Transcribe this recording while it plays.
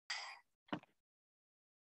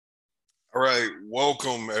All right,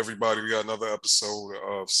 welcome everybody. We got another episode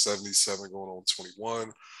of 77 going on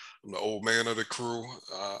 21. I'm the old man of the crew.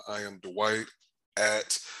 I am Dwight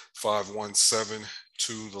at 517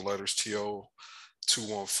 to the letters TO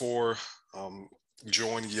 214.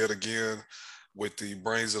 Joined yet again with the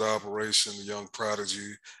brains of the operation, the young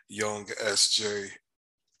prodigy, young SJ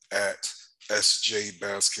at SJ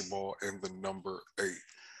Basketball and the number 8.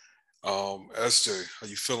 SJ, how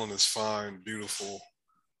you feeling this fine, beautiful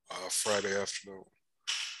Friday afternoon?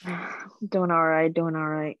 Doing all right, doing all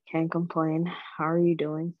right. Can't complain. How are you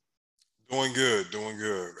doing? Doing good, doing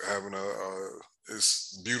good. Having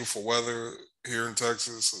it's beautiful weather here in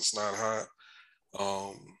Texas. It's not hot.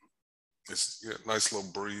 Um, it's nice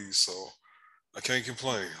little breeze, so I can't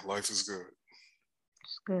complain. Life is good.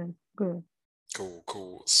 It's good, good. Cool,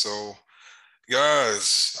 cool. So,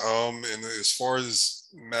 guys, and as far as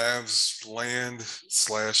Mavs land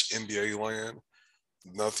slash NBA land,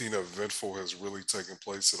 nothing eventful has really taken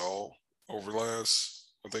place at all over the last,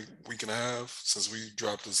 I think, week and a half since we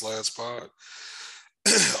dropped this last pod.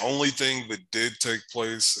 Only thing that did take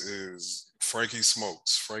place is Frankie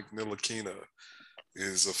Smokes, Frank Ntilikina,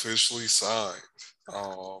 is officially signed.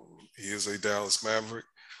 He is a Dallas Maverick.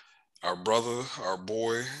 Our brother, our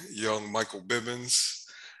boy, young Michael Bibbins,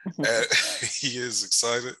 he is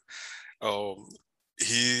excited. Um,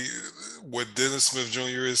 he, what Dennis Smith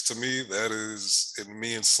Jr. is to me, that is, and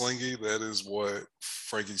me and Slingy, that is what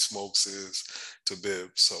Frankie Smokes is to Bib.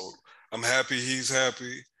 So I'm happy he's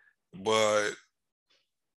happy, but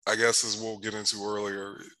I guess as we'll get into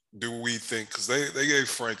earlier, do we think because they gave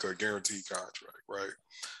Frank a guaranteed contract, right?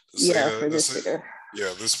 To say Yeah, that for this, this year.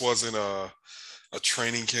 yeah, this wasn't a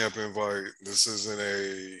training camp invite. This isn't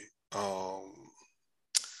a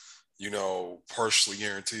partially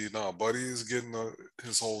guaranteed. No, Buddy is getting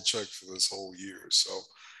his whole check for this whole year. So,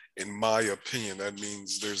 in my opinion, that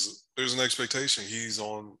means there's an expectation he's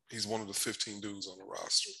one of the 15 dudes on the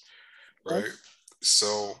roster, right? Yes.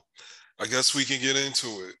 So I guess we can get into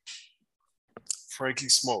it. Frankie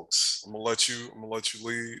Smokes. I'm gonna let you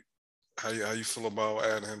lead. How you feel about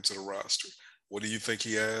adding him to the roster? What do you think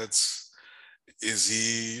he adds? Is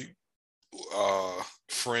he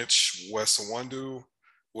French Wes Iwundu?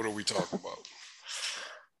 What are we talking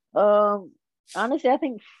about? Um, Honestly, I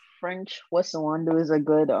think French Wesawando is a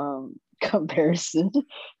good comparison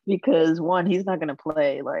because one, he's not gonna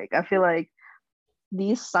play. Like I feel like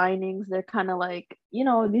these signings, they're kind of like,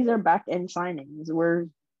 these are back end signings. We're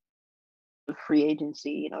free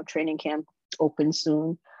agency, training camp open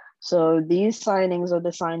soon. So these signings are the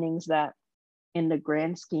signings that in the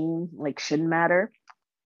grand scheme like shouldn't matter.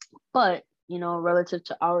 But, relative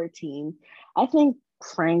to our team, I think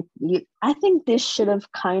I think this should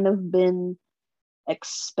have kind of been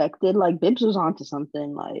expected. Like Bibbs was onto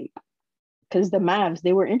something, like because the Mavs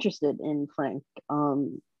they were interested in Frank,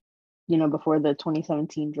 before the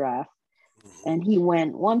 2017 draft, Mhm. and he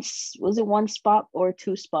went once. Was it one spot or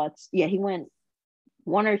two spots? Yeah, he went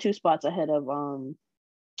one or two spots ahead of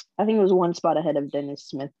I think it was one spot ahead of Dennis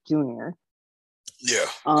Smith Jr. Yeah,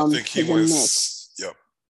 I think he To the went. Knicks. Yep,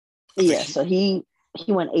 I think Yeah, so he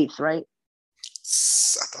went eighth, right?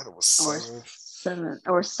 I thought it was Or seventh.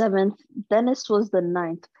 seventh. Dennis was the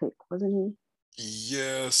ninth pick, wasn't he?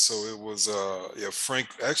 Yeah, so it was Frank.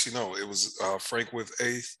 Actually, no, it was Frank with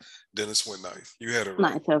eighth. Dennis went ninth. You had it right.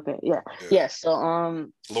 Ninth. Okay, yeah, Yeah, yeah. So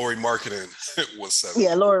Laurie Marketing was yeah,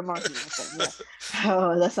 seventh. Laura Martin was saying, yeah.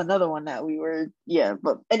 Oh, that's another one that we were, yeah.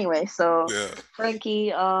 But anyway, so Yeah. Frankie,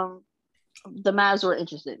 the Mavs were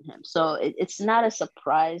interested in him, so it's not a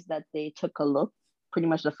surprise that they took a look pretty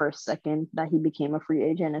much the first second that he became a free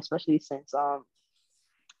agent, especially since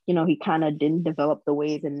he kind of didn't develop the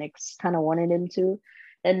way the Knicks kind of wanted him to.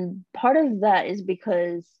 And part of that is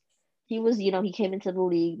because he was, he came into the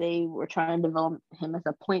league, they were trying to develop him as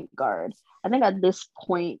a point guard. I think at this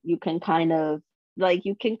point, you can kind of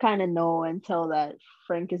know and tell that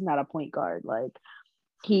Frank is not a point guard. Like,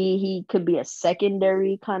 he could be a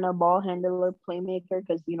secondary kind of ball handler playmaker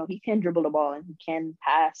because he can dribble the ball and he can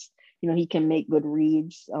pass, he can make good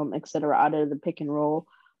reads, etc., out of the pick and roll,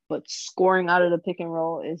 but scoring out of the pick and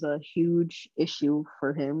roll is a huge issue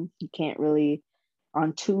for him. He can't really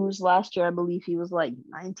on twos. Last year I believe he was like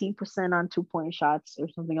 19% on 2-point shots or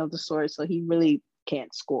something of the sort, so he really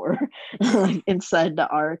can't score Yeah. like inside the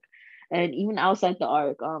arc, and even outside the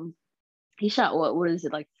arc. He shot what is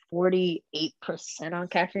it, like 48% on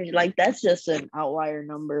catch range? Like that's just an outlier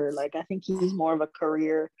number. Like I think he's more of a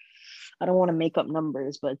career. I don't want to make up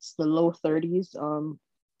numbers, but it's the low 30s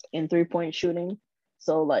in 3-point shooting.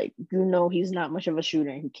 So like he's not much of a shooter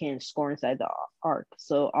and he can't score inside the arc.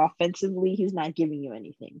 So offensively, he's not giving you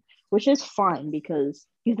anything, which is fine because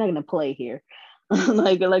he's not gonna play here.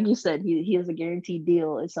 like you said, he has a guaranteed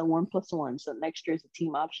deal. It's a 1+1. So next year is a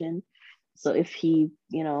team option. So if he,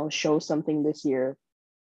 shows something this year,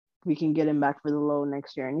 we can get him back for the low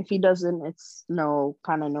next year. And if he doesn't, it's no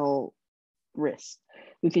risk.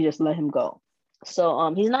 We can just let him go.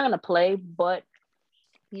 So he's not gonna play, but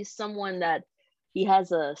he's someone that he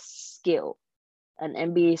has a skill, an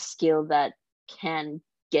NBA skill that can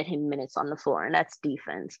get him minutes on the floor, and that's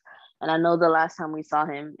defense. And I know the last time we saw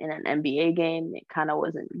him in an NBA game, it kind of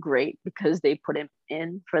wasn't great because they put him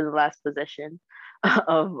in for the last possession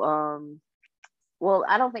of well,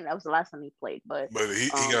 I don't think that was the last time he played, but he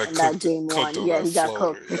got in that game cooked one, on yeah, that he got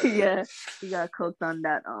floater. cooked. Yeah, he got cooked on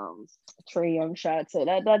that Trae Young shot. So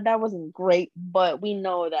that wasn't great, but we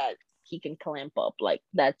know that he can clamp up. Like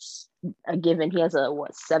that's a given. He has a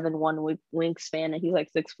 7'1" wingspan, and he's like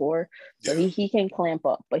 6'4", so Yeah. he can clamp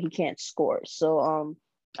up, but he can't score. So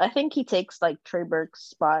I think he takes like Trey Burke's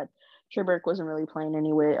spot. Trey Burke wasn't really playing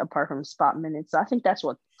anyway, apart from spot minutes. So I think that's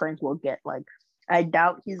what Frank will get. Like I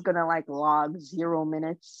doubt he's gonna like log 0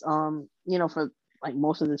 minutes, for like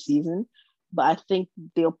most of the season. But I think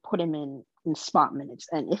they'll put him in spot minutes,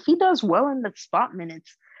 and if he does well in the spot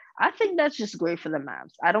minutes, I think that's just great for the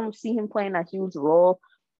Mavs. I don't see him playing a huge role.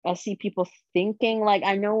 I see people thinking like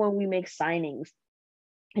I know when we make signings,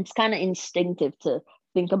 it's kind of instinctive to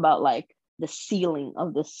think about like the ceiling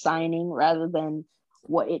of the signing rather than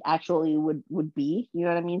what it actually would be. You know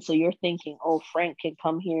what I mean? So you're thinking, oh, Frank can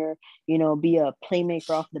come here, be a playmaker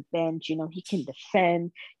off the bench. He can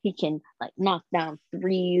defend, he can like knock down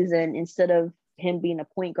threes, and instead of him being a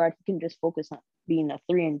point guard, he can just focus on being a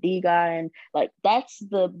 3-and-D guy. And like that's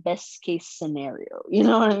the best case scenario. You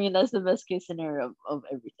know what I mean? That's the best case scenario of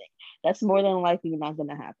everything. That's more than likely not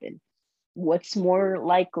gonna happen. What's more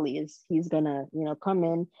likely is he's gonna, come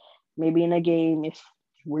in maybe in a game if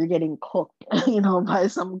we're getting cooked, by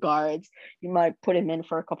some guards. You might put him in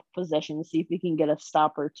for a couple possessions, see if he can get a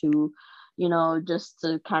stop or two, just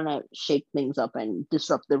to kind of shake things up and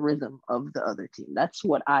disrupt the rhythm of the other team. That's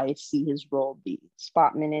what I see his role be.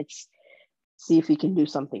 Spot minutes, see if he can do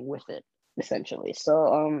something with it, essentially.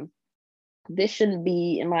 So this shouldn't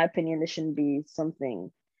be, in my opinion, this shouldn't be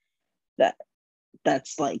something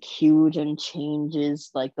that's like huge and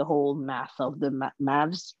changes like the whole math of the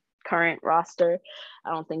Mavs current roster.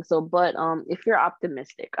 I don't think so. But if you're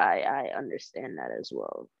optimistic, I understand that as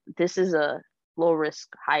well. This is a low risk,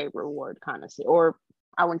 high reward kind of, or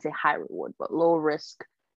I wouldn't say high reward, but low risk,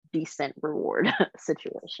 decent reward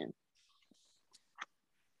situation.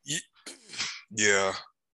 Yeah.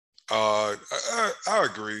 I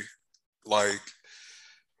agree. Like,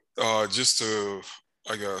 just to,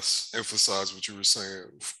 I guess, emphasize what you were saying,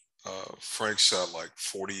 Frank shot like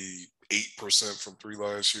 48% from three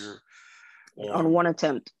last year. On one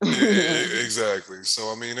attempt. Exactly.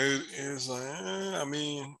 So, I mean, it is like, I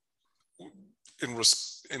mean,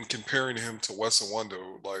 in comparing him to Wes and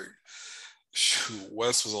Wando, like, shoot,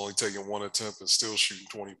 Wes was only taking one attempt and still shooting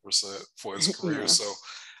 20% for his career. Yeah. So,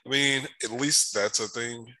 I mean, at least that's a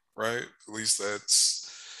thing, right? At least that's,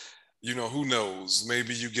 who knows?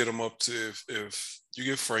 Maybe you get him up to, if you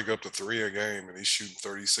get Frank up to 3 a game and he's shooting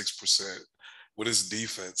 36% with his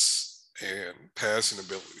defense and passing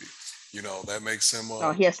ability, that makes him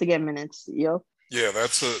Oh, he has to get minutes. Yo. Yeah,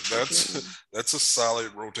 that's a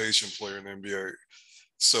solid rotation player in the NBA.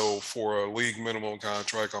 So for a league minimum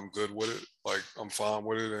contract, I'm good with it. Like I'm fine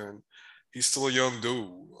with it, and he's still a young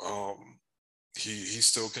dude. He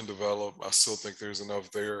still can develop. I still think there's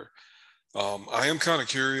enough there. I am kind of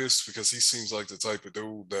curious because he seems like the type of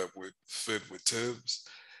dude that would fit with Tibbs.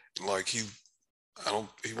 Like he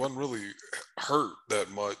wasn't really hurt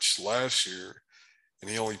that much last year,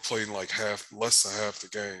 and he only played in like less than half the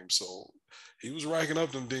game. So he was racking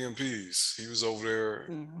up them DMPs. He was over there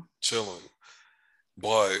chilling.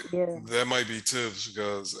 But that might be Tibbs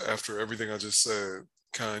because after everything I just said,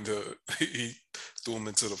 kind of he threw him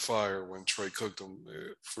into the fire when Trae cooked him.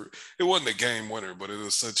 It wasn't a game winner, but it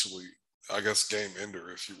essentially, I guess, game ender,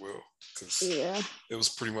 if you will, because it was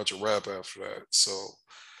pretty much a wrap after that. So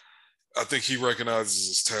I think he recognizes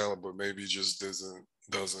his talent, but maybe just doesn't.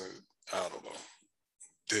 I don't know.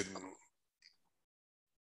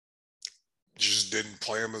 Didn't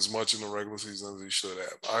play him as much in the regular season as he should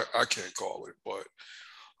have. I can't call it, but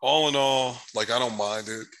all in all, like I don't mind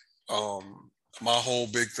it. My whole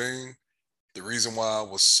big thing, the reason why I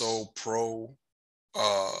was so pro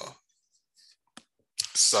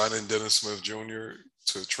signing Dennis Smith Jr.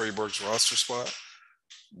 to Trey Burke's roster spot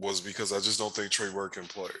was because I just don't think Trey Burke can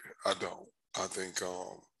play. I don't. I think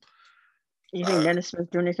You think I, Dennis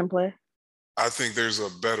Smith Jr. can play? I think there's a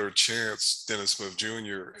better chance Dennis Smith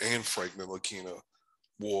Jr. and Frank Ntilikina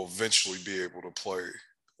will eventually be able to play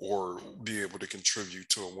or be able to contribute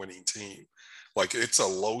to a winning team. Like it's a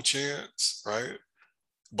low chance, right?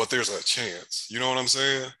 But there's a chance. You know what I'm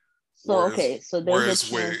saying? So okay, so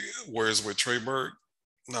there's a Whereas with chance. Trey Burke,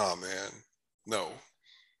 nah, man, no,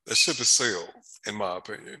 that ship has sailed, in my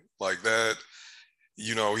opinion. Like that, he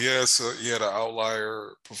had an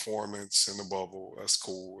outlier performance in the bubble. That's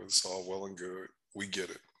cool. It's all well and good. We get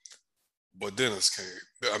it. But Dennis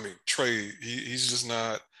came. I mean, Trey, he's just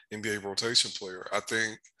not NBA rotation player. I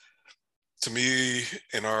think to me,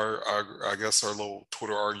 in our I guess our little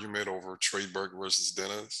Twitter argument over Trey Burke versus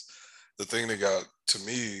Dennis, the thing that got to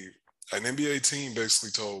me, an NBA team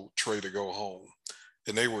basically told Trey to go home,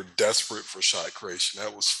 and they were desperate for shot creation.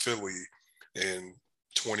 That was Philly in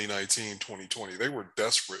 2019, 2020. They were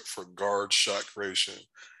desperate for guard shot creation,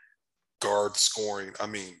 guard scoring. I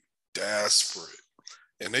mean, desperate.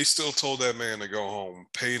 And they still told that man to go home,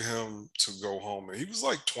 paid him to go home. And he was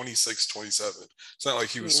like 26, 27. It's not like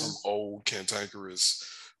he was some old cantankerous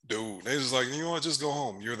dude. They just like, you know what, just go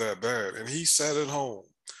home. You're that bad. And he sat at home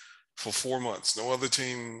for 4 months. No other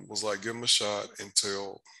team was like, give him a shot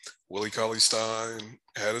until Willie Cauley-Stein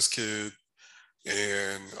had his kid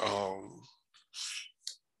and,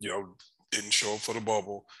 didn't show up for the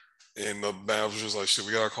bubble. And the Mavs was just like, shit,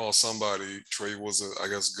 we got to call somebody. Trey was, I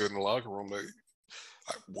guess, good in the locker room.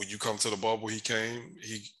 When you come to the bubble, he came.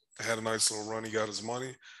 He had a nice little run. He got his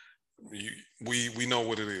money. We know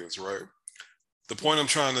what it is, right? The point I'm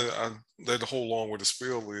trying to that whole long with the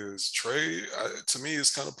spiel is Trey. To me,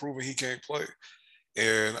 is kind of proving he can't play,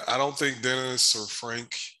 and I don't think Dennis or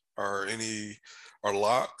Frank are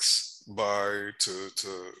locks to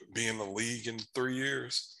be in the league in 3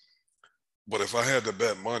 years. But if I had to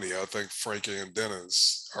bet money, I think Frank and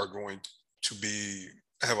Dennis are going to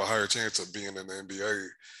have a higher chance of being in the NBA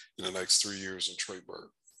in the next 3 years than Trey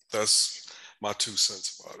Burke. That's my 2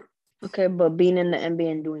 cents about it. Okay, but being in the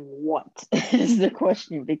NBA and doing what is the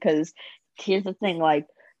question? Because here's the thing: like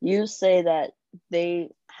you say that they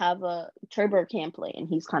have Trey Burke can't play, and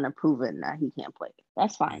he's kind of proven that he can't play.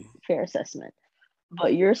 That's fine, fair assessment.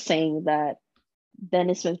 But you're saying that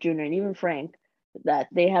Dennis Smith Jr. and even Frank, that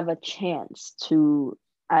they have a chance to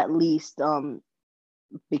at least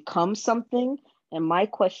become something. And my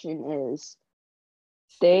question is,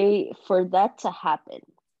 for that to happen,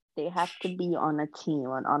 they have to be on a team,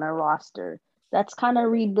 on a roster that's kind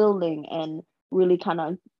of rebuilding and really kind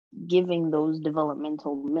of giving those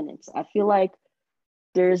developmental minutes. I feel like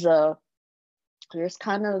there's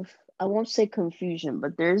kind of, I won't say confusion,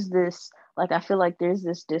 but there's this, like, I feel like there's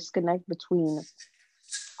this disconnect between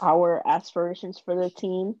our aspirations for the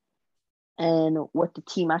team and what the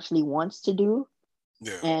team actually wants to do.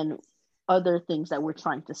 Yeah. And other things that we're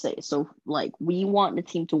trying to say. So like we want the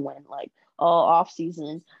team to win, like all off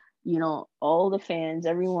season, all the fans,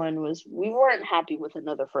 we weren't happy with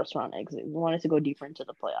another first round exit. We wanted to go deeper into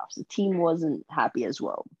the playoffs. The team wasn't happy as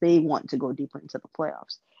well. They want to go deeper into the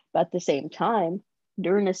playoffs. But at the same time,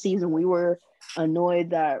 during the season, we were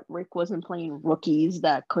annoyed that Rick wasn't playing rookies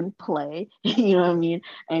that couldn't play, you know what I mean?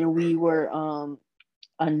 And we were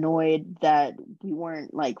annoyed that we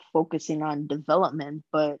weren't like focusing on development,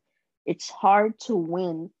 but it's hard to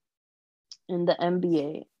win in the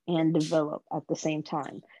NBA and develop at the same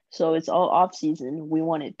time. So it's all off season. We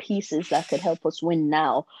wanted pieces that could help us win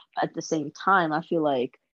now. At the same time, I feel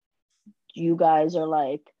like you guys are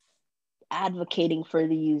like advocating for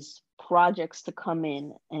these projects to come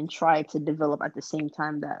in and try to develop at the same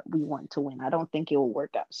time that we want to win. I don't think it will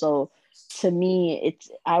work out. So to me,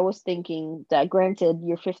 I was thinking that granted,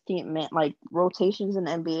 your 15 man like rotations in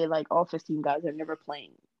the NBA, like all 15 guys are never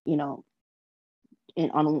playing,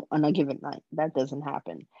 on a given night. That doesn't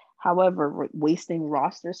happen. However, wasting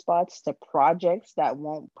roster spots to projects that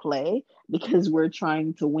won't play because we're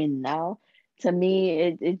trying to win now, to me,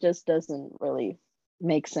 it just doesn't really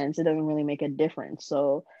make sense. It doesn't really make a difference.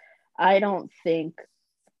 So I don't think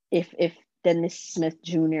if Dennis Smith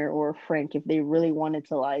Jr. or Frank, if they really wanted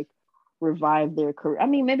to like revive their career. I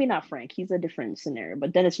mean, maybe not Frank. He's a different scenario,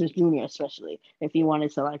 but Dennis Smith Jr. especially, if he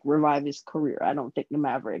wanted to like revive his career, I don't think the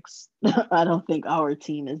Mavericks. I don't think our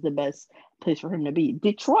team is the best place for him to be.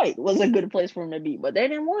 Detroit was a good place for him to be, but they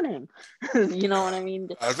didn't want him. You know what I mean?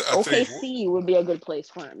 I OKC would be a good place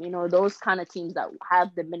for him. Those kind of teams that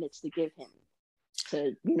have the minutes to give him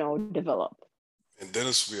to develop. And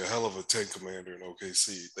Dennis would be a hell of a tank commander in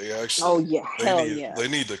OKC. They actually, they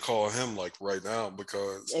need to call him like right now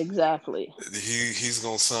because exactly he's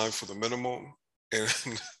gonna sign for the minimum,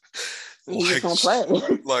 and He's just Like, gonna play.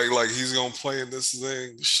 like he's gonna play in this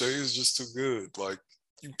thing. Shea is just too good. Like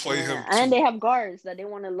you play Yeah, him and too. they have guards that they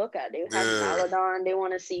want to look at. They have Yeah, Maladon. They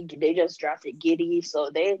want to see. They just drafted Giddy, so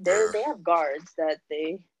yeah, they have guards that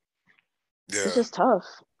they. It's yeah. just tough.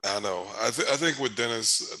 I know. I think with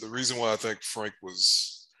Dennis, the reason why I think Frank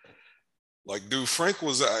was like, dude, Frank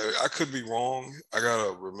was. I could be wrong. I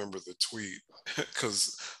gotta remember the tweet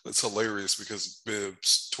because it's hilarious because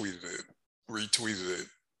Bibbs tweeted it, retweeted it.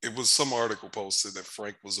 It was some article posted that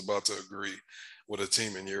Frank was about to agree with a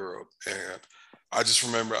team in Europe, and I just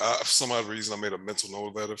remember for some odd reason I made a mental note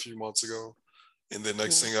of that a few months ago. And the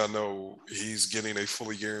next thing I know, he's getting a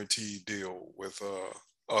fully guaranteed deal with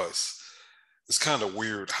us. It's kind of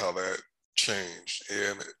weird how that changed,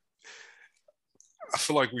 and I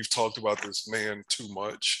feel like we've talked about this man too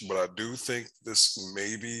much, but I do think this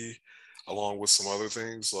maybe, along with some other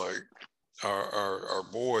things, like our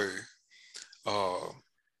boy uh,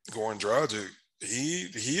 Goran Dragic,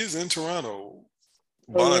 he is in Toronto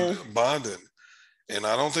Oh yeah. bonding, and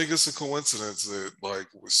I don't think it's a coincidence that like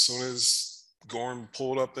as soon as Goran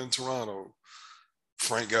pulled up in Toronto,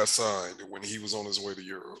 Frank got signed when he was on his way to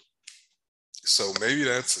Europe. So maybe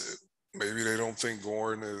that's it. Maybe they don't think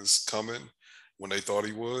Goran is coming when they thought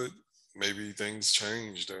he would. Maybe things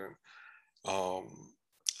changed and um,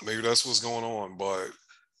 maybe that's what's going on. But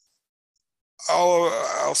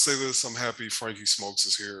I'll say this: I'm happy Frankie Smokes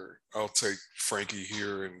is here. I'll take Frankie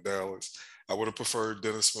here in Dallas. I would have preferred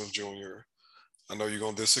Dennis Smith Jr. I know you're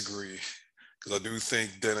gonna disagree because I do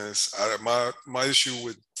think Dennis. My issue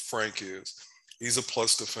with Frank is he's a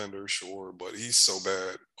plus defender, sure, but he's so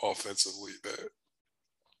bad offensively that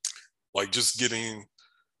like just getting.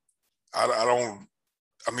 I don't.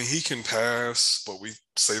 I mean, he can pass, but we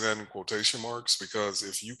say that in quotation marks because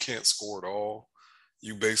if you can't score at all,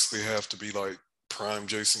 you basically have to be like prime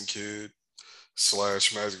Jason Kidd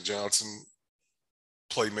 / Magic Johnson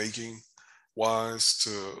playmaking wise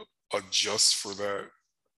to adjust for that,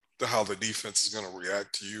 how the defense is going to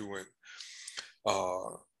react to you uh,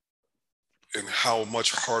 and how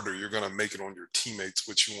much harder you're going to make it on your teammates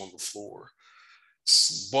with you on the floor.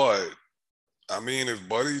 But I mean, if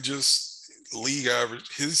Buddy just league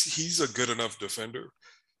average, he's a good enough defender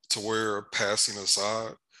to where passing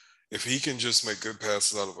aside, if he can just make good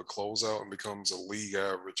passes out of a closeout and becomes a league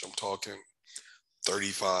average, I'm talking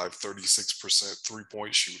 35, 36%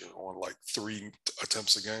 3-point shooter on like 3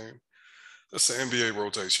 attempts a game, that's an NBA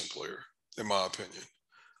rotation player, in my opinion.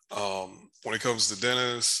 When it comes to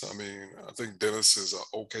Dennis, I mean, I think Dennis is an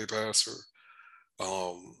okay passer.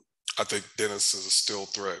 Um, I think Dennis is a still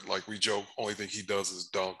threat. Like we joke, only thing he does is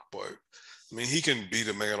dunk, but I mean, he can beat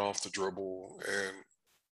a man off the dribble, and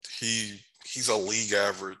he's a league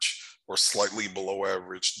average or slightly below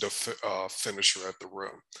average finisher at the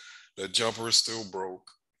rim. The jumper is still broke.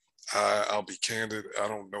 I'll be candid. I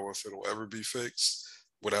don't know if it'll ever be fixed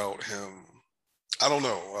without him. I don't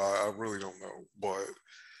know. I really don't know. But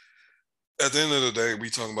at the end of the day, we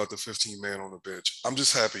talking about the 15 man on the bench. I'm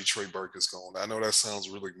just happy Trey Burke is gone. I know that sounds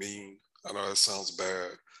really mean. I know that sounds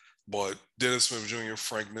bad. But Dennis Smith Jr.,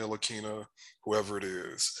 Frank Ntilikina, whoever it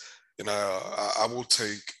is, and I will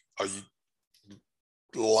take a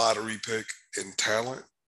lottery pick in talent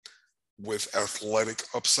with athletic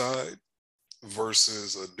upside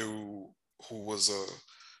versus a dude who was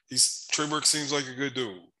Trey Burke seems like a good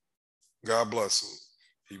dude. God bless him.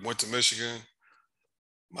 He went to Michigan.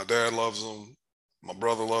 My dad loves him. My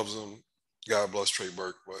brother loves him. God bless Trey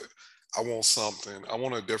Burke. But I want something. I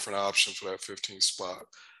want a different option for that 15 spot.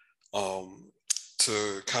 Um,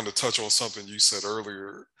 to kind of touch on something you said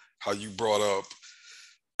earlier, how you brought up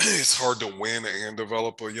it's hard to win and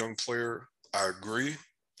develop a young player. I agree.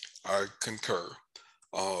 I concur.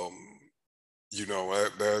 Um,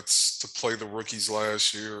 that's to play the rookies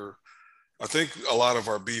last year. I think a lot of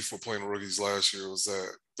our beef with playing the rookies last year was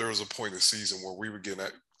that there was a point in the season where we were getting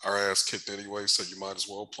our ass kicked anyway, so you might as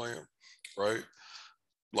well play them, right?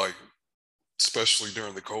 Like especially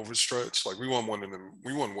during the COVID stretch, like we weren't winning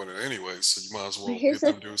anyway, so you might as But well here's get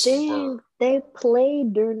the them doing some work. thing: they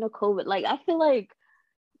played during the COVID. Like I feel like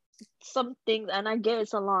some things, and I get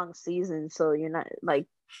it's a long season, so you're not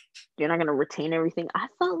gonna retain everything. I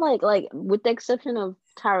felt like with the exception of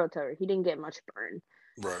Taro Terry, he didn't get much burn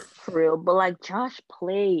Right. for real. But like Josh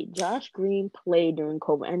Green played during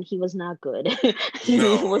COVID, and he was not good. He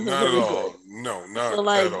No, wasn't not at very all. good. No, So not at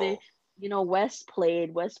like all. West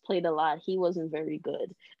played a lot. He wasn't very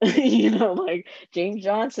good. Like James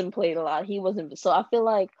Johnson played a lot. He wasn't. So I feel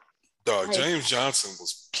like Dog, Like, James Johnson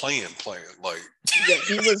was playing. Like, yeah,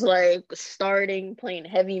 he was like starting, playing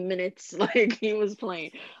heavy minutes, like he was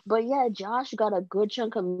playing. But yeah, Josh got a good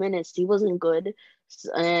chunk of minutes. He wasn't good.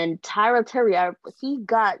 And Tyra Terry, he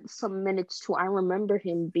got some minutes too. I remember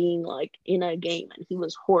him being like in a game and he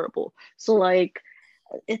was horrible. So like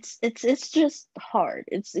it's just hard.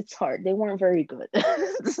 It's hard. They weren't very good.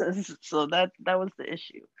 So that was the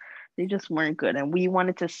issue. They just weren't good. And we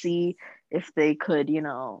wanted to see if they could,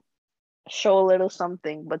 show a little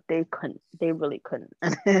something, but they couldn't. They really couldn't.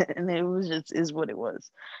 And it was just is what it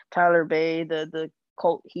was. Tyler Bay, the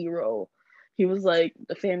cult hero, he was like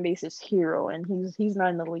the fan base's hero, and he's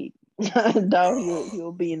not in the league. Now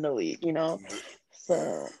he'll be in the league.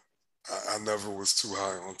 So I never was too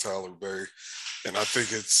high on Tyler Bay, and I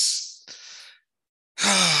think it's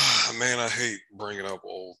man, I hate bringing up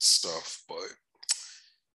old stuff, but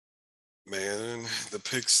man, the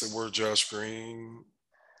picks that were Josh Green,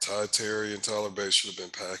 Ty Terry, and Tyler Bay should have been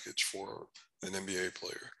packaged for an NBA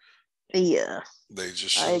player. yeah, They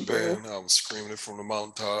just I should have agree. been. I was screaming it from the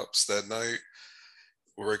mountaintops that night.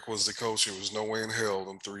 Rick was the coach. There was no way in hell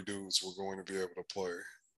them three dudes were going to be able to play.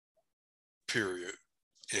 Period.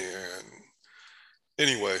 And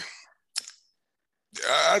anyway,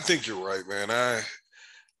 I think you're right, man.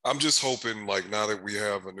 I'm just hoping, like, now that we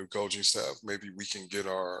have a new coaching staff, maybe we can get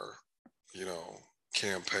our, you know,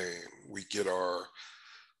 campaign. We get our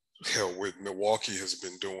hell with Milwaukee has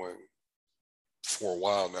been doing for a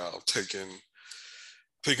while now,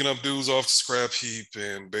 picking up dudes off the scrap heap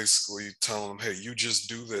and basically telling them, hey, you just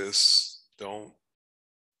do this. Don't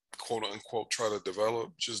quote unquote try to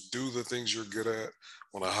develop. Just do the things you're good at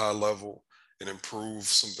on a high level and improve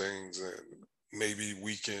some things, and maybe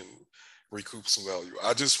we can recoup some value.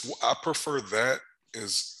 I prefer that,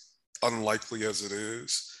 as unlikely as it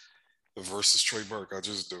is, versus Trey Burke. I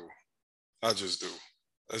just do. I just do.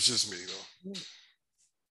 That's just me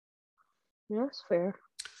Yeah, that's fair.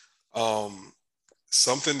 though.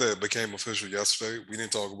 Something that became official yesterday. We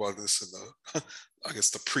didn't talk about this in the, I guess,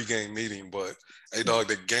 the pregame meeting, but hey, dog,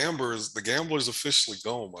 the gamblers officially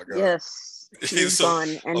gone, my guy. Yes, he's He's a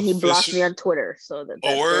gone, and he blocked official. me on Twitter. So A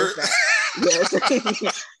there's word. that.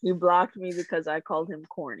 Yes, he blocked me because I called him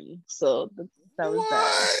corny. So that was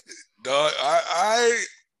that. What? Dog, I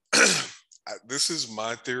this is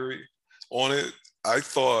my theory on it. I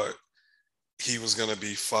thought he was gonna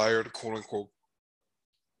be fired, quote unquote,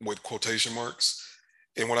 with quotation marks.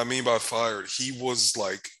 And what I mean by fired, he was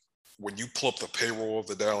like, when you pull up the payroll of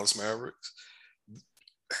the Dallas Mavericks,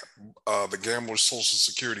 the gambler's social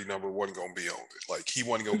security number wasn't going to be on it. Like, he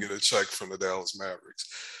wasn't going to get a check from the Dallas Mavericks.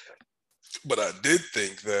 But I did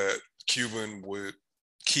think that Cuban would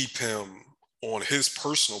keep him on his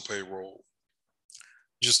personal payroll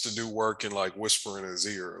just to do work and like whisper in his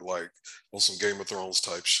ear, like on some Game of Thrones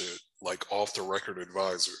type shit, like off the record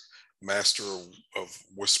advisor, master of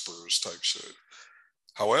whispers type shit.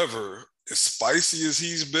 However, as spicy as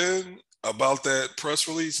he's been about that press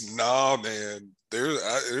release, nah, man,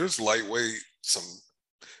 there's lightweight some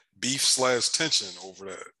beef slash tension over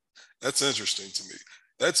that. That's interesting to me.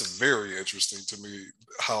 That's very interesting to me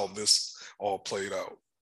how this all played out.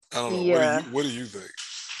 I don't know. Yeah. What do you think?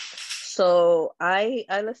 So I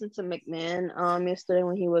listened to McMahon yesterday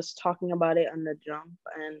when he was talking about it on the jump,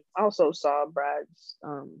 and also saw Brad's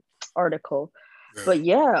article. Yeah. But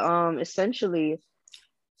yeah, essentially,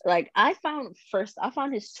 like I found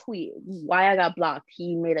his tweet why I got blocked.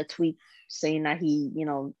 He made a tweet saying that he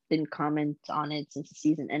didn't comment on it since the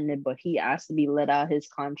season ended, but he asked to be let out his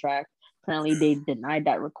contract. Apparently they denied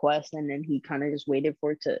that request, and then he kind of just waited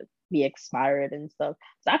for it to be expired and stuff.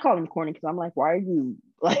 So I called him corny because I'm like, why are you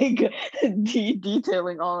like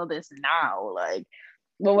detailing all of this now, like,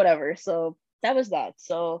 well, whatever. So that was that.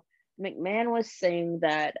 So McMahon was saying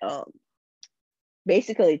that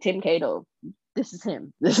basically Tim Cato, this is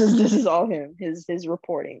him. This is all him. His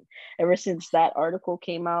reporting. Ever since that article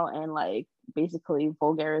came out, and like basically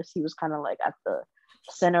Vulgaris, he was kind of like at the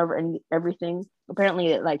center of everything.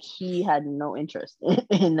 Apparently, like he had no interest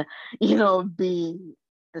in being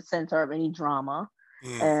the center of any drama.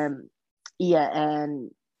 Mm. And yeah,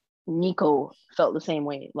 and Nico felt the same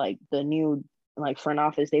way. Like the new front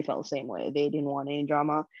office, they felt the same way. They didn't want any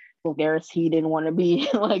drama. Vulgaris, he didn't want to be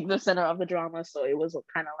like the center of the drama. So it was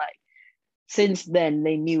kind of like, since then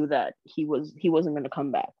they knew that he wasn't going to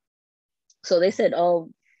come back. So they said,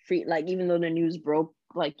 oh, free, like even though the news broke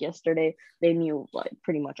like yesterday, they knew like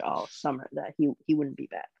pretty much all summer that he wouldn't be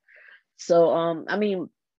back. So I mean,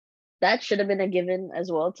 that should have been a given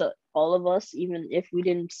as well to all of us, even if we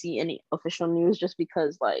didn't see any official news, just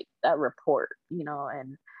because like that report,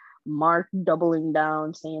 and Mark doubling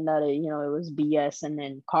down, saying that it was BS, and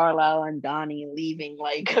then Carlisle and Donnie leaving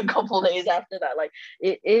like a couple days after that. Like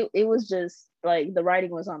it was just like the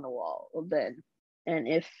writing was on the wall then. And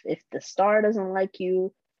if the star doesn't like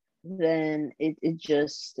you, then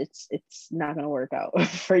it's not gonna work out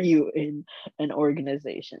for you in an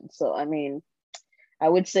organization. So I mean, I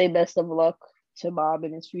would say best of luck to Bob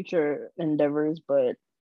in his future endeavors, but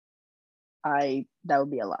that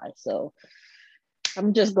would be a lie. So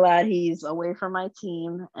I'm just glad he's away from my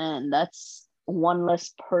team, and that's one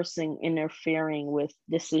less person interfering with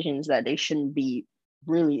decisions that they shouldn't be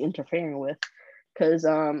really interfering with. Because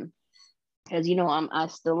as you know, I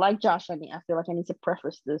still like Josh. I feel like I need to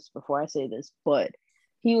preface this before I say this, but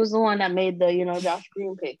he was the one that made the Josh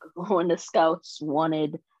Green pick when the scouts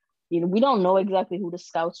wanted. We don't know exactly who the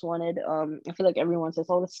scouts wanted. I feel like everyone says,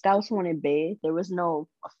 "Oh, the scouts wanted Bay." There was no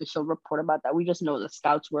official report about that. We just know the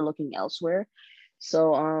scouts were looking elsewhere.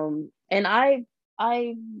 So, and I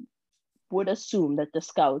would assume that the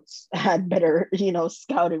scouts had better,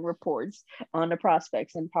 scouting reports on the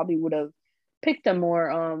prospects and probably would have picked a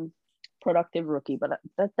more productive rookie, but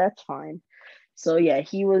that's fine. So yeah,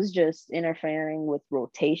 he was just interfering with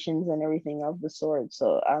rotations and everything of the sort.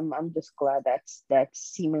 So I'm just glad that's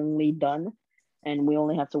seemingly done, and we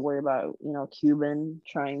only have to worry about Cuban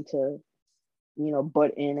trying to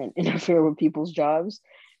butt in and interfere with people's jobs.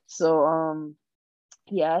 So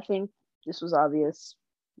yeah, I think this was obvious,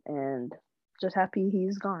 and just happy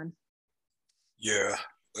he's gone. Yeah,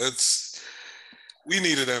 we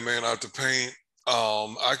needed that man out the paint.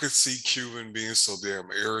 I could see Cuban being so damn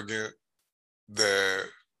arrogant that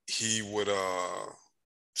he would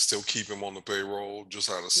still keep him on the payroll just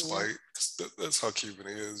out of spite. That's how Cuban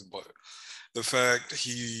is. But the fact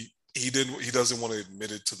he doesn't want to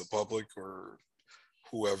admit it to the public or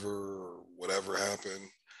whoever or whatever happened,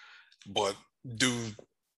 but dude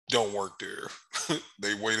don't work there.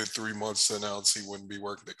 They waited 3 months to announce he wouldn't be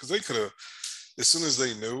working there because they could have, as soon as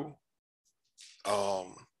they knew,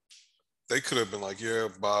 they could have been like, yeah,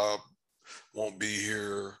 Bob won't be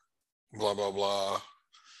here, blah blah blah,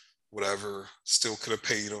 whatever. Still could have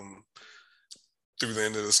paid him through the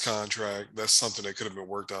end of this contract. That's something that could have been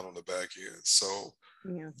worked out on the back end. So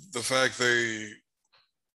the fact they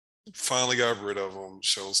finally got rid of him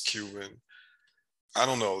shows Cuban. I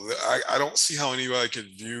don't know. I don't see how anybody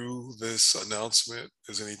could view this announcement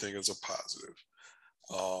as anything as a positive.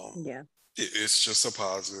 It's just a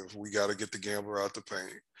positive. We got to get the gambler out the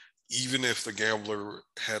paint. Even if the gambler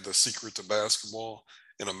had the secret to basketball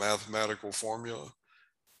in a mathematical formula,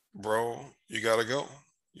 bro, you got to go.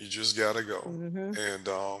 You just got to go. And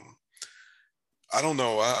I don't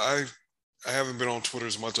know. I haven't been on Twitter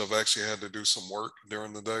as much. I've actually had to do some work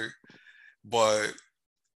during the day. But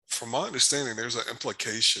from my understanding, there's an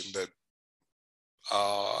implication that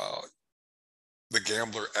the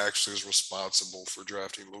gambler actually is responsible for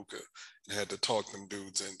drafting Luka and had to talk them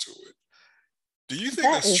dudes into it. Do you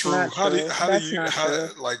think that's true? How do you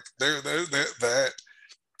like that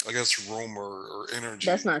I guess rumor or energy?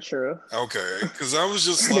 That's not true. Okay, because I was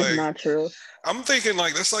just like, not true. I'm thinking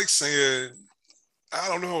like that's like saying, I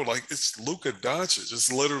don't know, like it's Luka Doncic.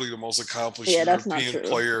 It's literally the most accomplished European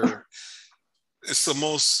player. It's the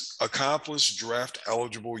most accomplished draft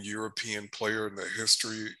eligible European player in the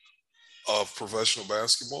history of professional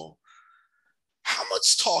basketball. How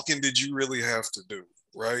much talking did you really have to do?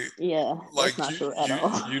 Right? Yeah, like that's not true at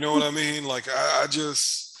all. You know what I mean? Like I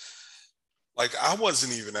just like I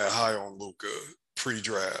wasn't even that high on Luka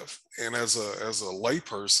pre-draft, and as a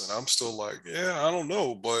layperson, I'm still like, yeah, I don't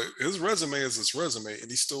know, but his resume is his resume,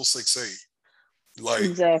 and he's still 6'8". Like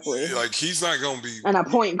exactly, like he's not gonna be and a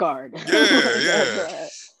point guard. Yeah.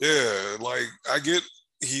 Like I get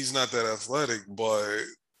he's not that athletic, but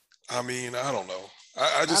I mean, I don't know.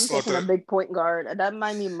 I just I'm taking a big point guard. That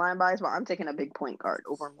might be my bias, but I'm taking a big point guard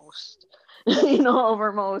over most,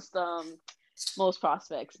 over most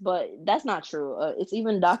prospects. But that's not true. It's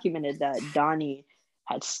even documented that Donnie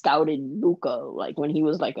had scouted Luka like when he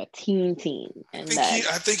was like a teen, and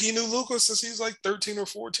I think he knew Luka since he was like 13 or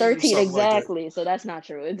 14. 13 exactly. Like so that's not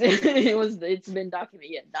true. It's been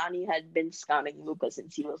documented. Yeah, Donnie had been scouting Luka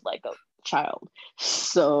since he was like a child.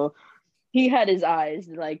 So he had his eyes.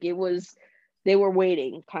 Like they were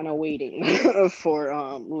waiting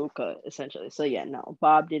for Luka essentially. So yeah, no,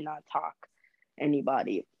 Bob did not talk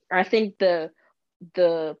anybody. I think the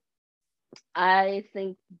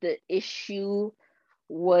issue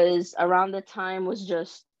was around the time was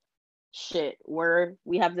just shit.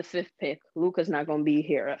 We have the 5th pick. Luka's not gonna be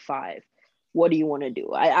here at 5. What do you want to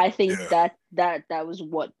do? I think that was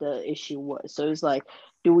what the issue was. So it's like,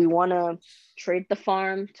 do we want to trade the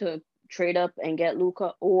farm to trade up and get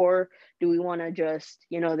Luka, or do we want to just,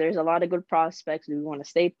 there's a lot of good prospects. Do we want to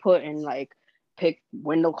stay put and like pick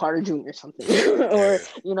Wendell Carter Jr. or something, or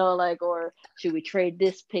or should we trade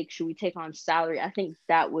this pick? Should we take on salary? I think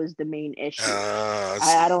that was the main issue.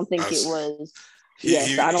 I don't think it was.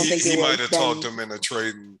 I don't think he it was. Might have talked him into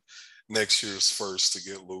trading next year's first to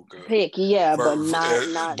get Luka. Pick, but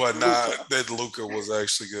not that Luka was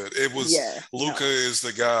actually good. It was Luka is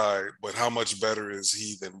the guy, but how much better is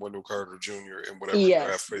he than Wendell Carter Jr. and whatever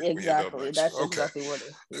draft pick we end up next? That's exactly what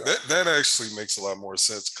it is. That actually makes a lot more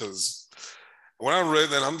sense, because when I read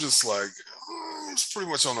that, I'm just like, it's pretty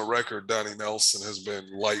much on the record. Donnie Nelson has been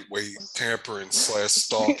lightweight tampering /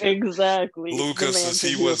 stalking exactly Luka since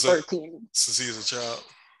he was 13. Since he was a child.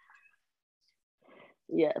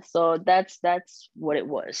 Yeah, so that's what it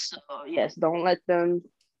was. So yes, don't let them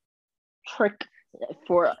trick.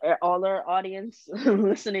 For all our audience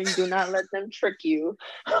listening, do not let them trick you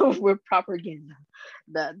with propaganda.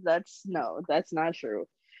 That's not true.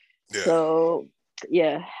 Yeah. So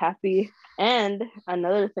yeah, happy. And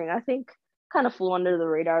another thing, I think kind of flew under the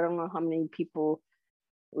radar. I don't know how many people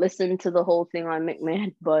listened to the whole thing on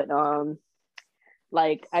McMahon, but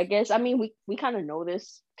like, I guess, I mean, we kind of know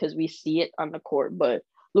this because we see it on the court, but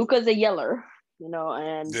Luka's a yeller,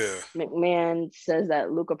 and McMahon says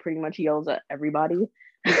that Luka pretty much yells at everybody.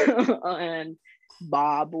 And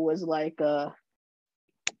Bob was like a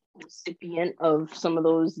recipient of some of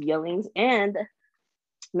those yellings. And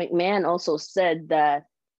McMahon also said that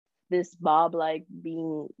this Bob, like,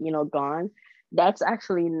 being, gone, that's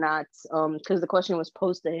actually not, because the question was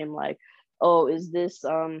posed to him, like, oh, is this,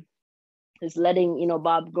 is letting,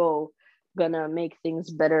 Bob go gonna make things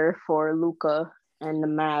better for Luka and the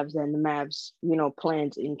Mavs,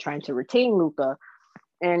 plans in trying to retain Luka?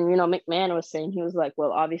 And, McMahon was saying, he was like,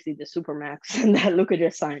 well, obviously the Supermax that Luka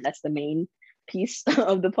just signed, that's the main piece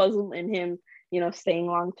of the puzzle in him, staying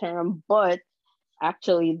long term. But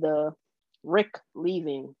actually the Rick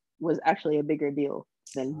leaving was actually a bigger deal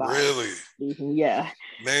than Bob leaving. Yeah.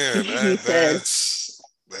 Man, that's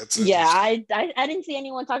I didn't see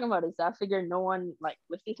anyone talking about it, so I figured no one like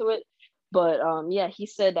listened to it. But he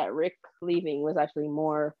said that Rick leaving was actually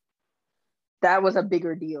that was a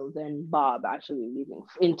bigger deal than Bob actually leaving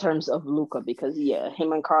in terms of Luka, because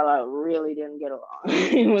him and Carlisle really didn't get along.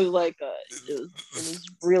 It was like it was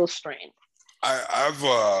real strained.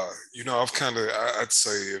 I've kind of, I'd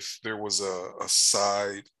say if there was a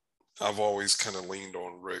side, I've always kind of leaned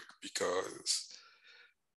on Rick, because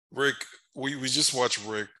Rick, we just watched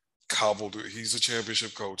Rick cobbled. He's a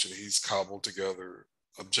championship coach, and he's cobbled together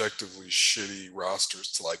objectively shitty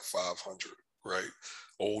rosters to like 500, right?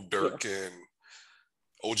 Old Dirk and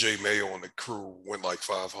OJ Mayo and the crew went like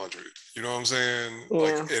 500. You know what I'm saying? Yeah.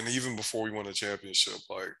 Like, and even before we won a championship,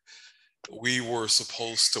 like, we were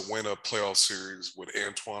supposed to win a playoff series with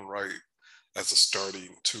Antoine Wright as a starting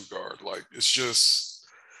two guard. Like, it's just,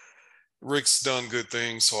 Rick's done good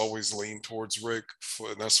things, so I always lean towards Rick,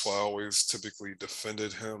 and that's why I always typically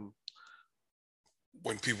defended him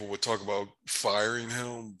when people would talk about firing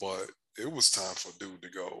him. But it was time for dude to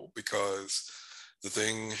go, because the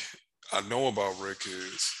thing I know about Rick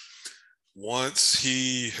is, once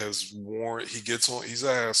he has he's an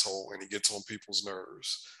asshole and he gets on people's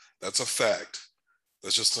nerves. That's a fact.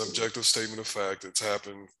 That's just an objective statement of fact. It's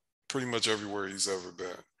happened pretty much everywhere he's ever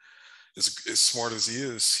been. As smart as he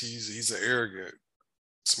is, he's an arrogant,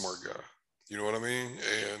 smart guy. You know what I mean?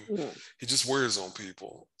 And he just wears on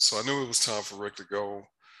people. So I knew it was time for Rick to go.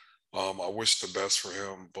 I wish the best for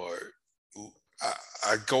him, but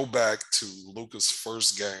I go back to Luka's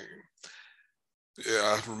first game. Yeah,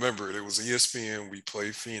 I remember it. It was ESPN. We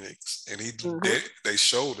played Phoenix, and they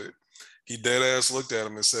showed it. He dead ass looked at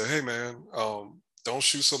him and said, "Hey man, don't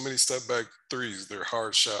shoot so many step back threes. They're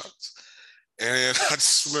hard shots." And I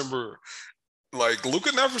just remember, like,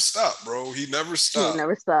 Luka never stopped, bro. He never stopped. He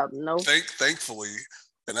never stopped. No. Thankfully,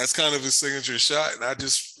 and that's kind of his signature shot. And I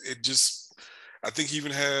think he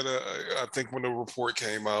even had I think when the report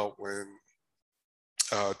came out when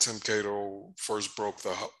Tim Cato first broke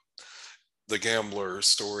the gambler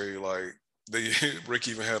story, like, Rick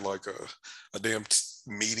even had like a damn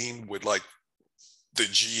meeting with like the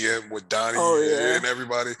GM with Donnie and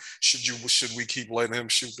everybody. Should we keep letting him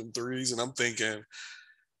shoot them threes? And I'm thinking,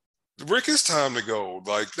 Rick, it's time to go.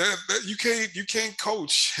 Like, that you can't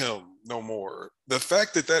coach him no more. The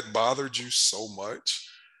fact that bothered you so much,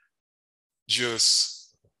 just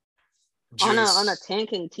on a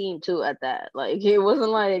tanking team too at that. Like, it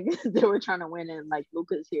wasn't like they were trying to win and like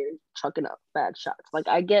Luka's here chucking up bad shots. Like,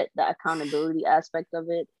 I get the accountability aspect of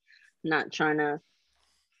it, not trying to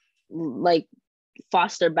like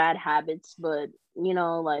foster bad habits, but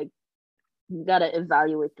like, you gotta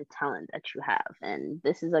evaluate the talent that you have, and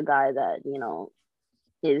this is a guy that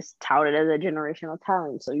is touted as a generational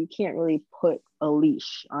talent. So you can't really put a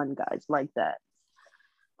leash on guys like that.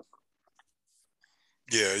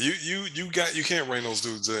 Yeah, you can't rein those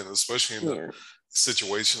dudes in, especially in the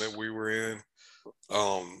situation that we were in.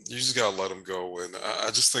 You just gotta let him go. And I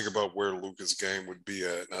just think about where Luka's game would be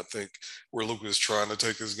at. And I think where Luka is trying to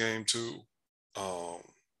take his game to,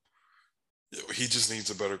 he just needs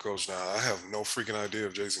a better coach now. I have no freaking idea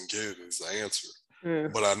if Jason Kidd is the answer,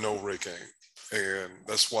 but I know Rick ain't. And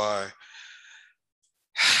that's why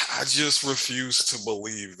I just refuse to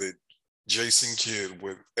believe that Jason Kidd,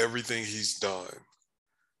 with everything he's done,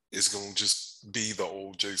 is going to just be the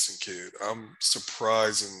old Jason Kidd. I'm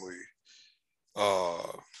surprisingly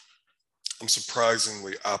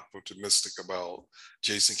optimistic about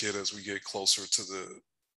Jason Kidd as we get closer to the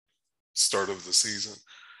start of the season.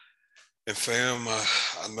 And fam,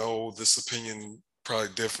 I know this opinion probably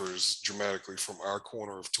differs dramatically from our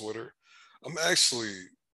corner of Twitter. I'm actually,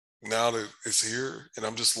 now that it's here and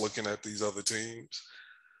I'm just looking at these other teams,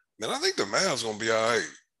 man, I think the Mavs going to be all right.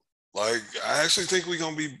 Like, I actually think we're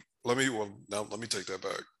going to be, let me take that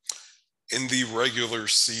back. In the regular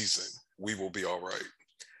season, we will be all right.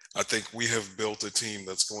 I think we have built a team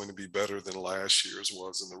that's going to be better than last year's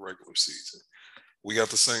was in the regular season. We got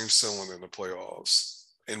the same ceiling in the playoffs,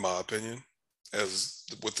 in my opinion, as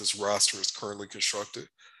what this roster is currently constructed.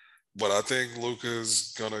 But I think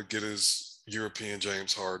Luka's going to get his European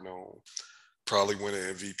James Harden on, probably win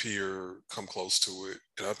an MVP or come close to it.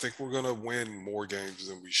 And I think we're going to win more games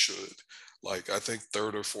than we should. Like, I think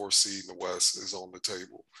third or fourth seed in the West is on the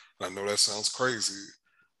table. And I know that sounds crazy,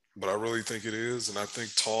 but I really think it is. And I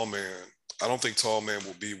think I don't think Tall Man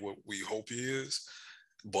will be what we hope he is,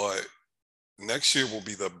 but next year will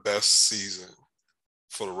be the best season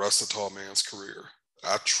for the rest of Tall Man's career.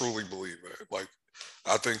 I truly believe that. Like,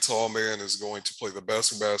 I think Tall Man is going to play the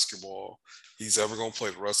best basketball he's ever going to play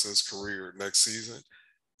the rest of his career next season.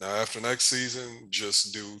 Now, after next season,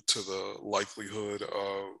 just due to the likelihood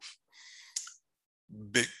of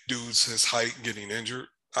big dudes his height getting injured,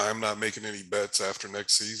 I'm not making any bets after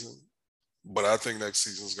next season. But I think next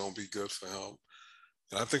season is going to be good for him.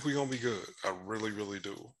 And I think we're going to be good. I really, really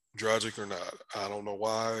do. Dragic or not. I don't know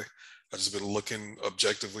why. I just been looking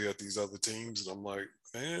objectively at these other teams, and I'm like,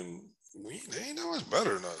 man, they ain't that much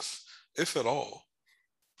better than us, if at all.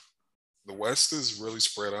 The West is really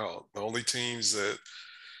spread out. The only teams that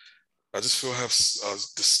I just feel have a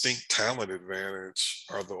distinct talent advantage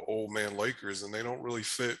are the old man Lakers, and they don't really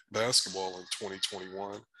fit basketball in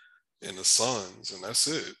 2021, and the Suns, and that's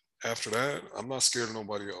it. After that, I'm not scared of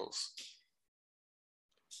nobody else.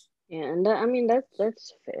 Yeah, and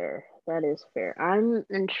that's fair. That is fair. I'm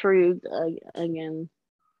intrigued again,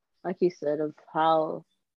 like you said, of how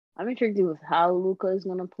I'm intrigued with how Luka is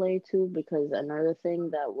gonna play too, because another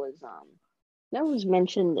thing that was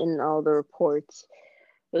mentioned in all the reports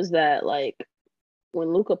was that, like,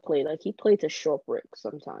 when Luka played, like, he played to short brick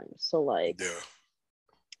sometimes. So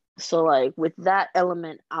with that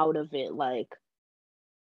element out of it, like,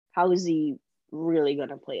 how is he really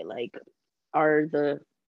gonna play? Like, are the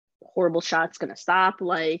horrible shots gonna stop?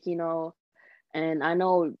 Like, and I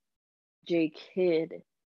know Jake Kidd,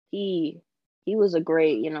 he was a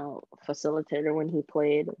great, facilitator when he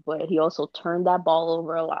played, but he also turned that ball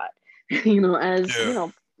over a lot.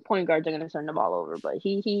 Point guards are gonna turn the ball over, but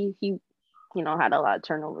he had a lot of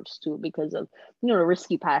turnovers too because of the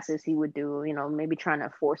risky passes he would do, maybe trying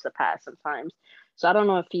to force a pass sometimes. So I don't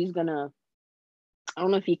know if he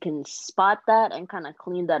can spot that and kind of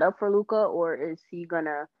clean that up for Luka, or is he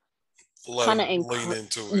gonna kind of lean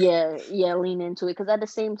into it? Yeah, lean into it, because at the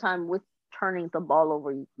same time, with turning the ball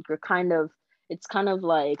over, it's kind of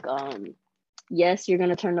like, yes, you're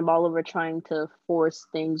gonna turn the ball over trying to force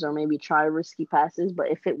things or maybe try risky passes, but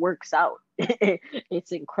if it works out,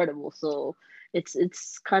 it's incredible. So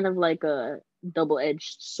it's kind of like a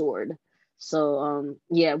double-edged sword. So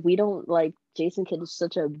yeah, we don't, like, Jason Kidd is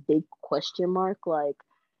such a big question mark. Like,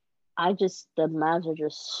 the Mavs are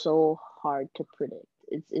just so hard to predict.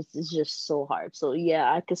 It's just so hard. So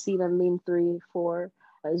yeah, I could see them being 3-4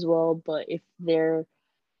 as well. But if they're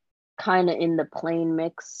kind of in the play-in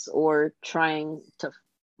mix or trying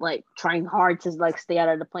hard to, like, stay out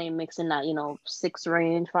of the play-in mix in that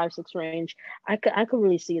 5-6 range, I could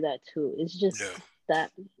really see that too. It's just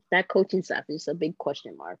that coaching staff is a big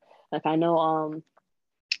question mark. Like, I know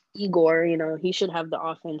Igor, he should have the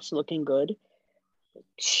offense looking good.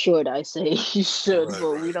 Should I say he should, but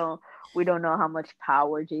right. We don't know how much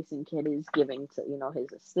power Jason Kidd is giving to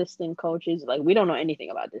his assistant coaches. Like, we don't know anything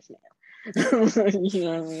about this man. You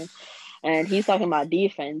know what I mean? And he's talking about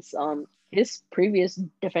defense. his previous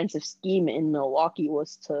defensive scheme in Milwaukee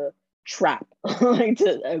was to trap, like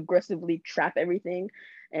to aggressively trap everything,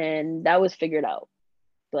 and that was figured out.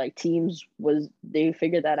 Like teams was they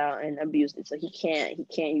figured that out and abused it, so he can't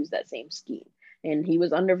use that same scheme. And he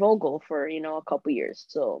was under Vogel for a couple years,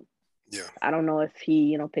 so Yeah. I don't know if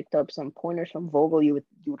he picked up some pointers from Vogel. You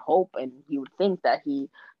would hope and you would think that he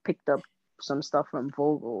picked up some stuff from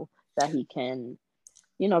Vogel that he can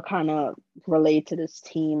kind of relate to this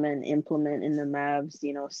team and implement in the Mavs,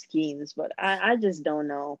 schemes. But I just don't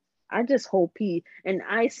know. I just hope and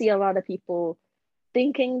I see a lot of people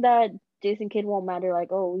thinking that Jason Kidd won't matter.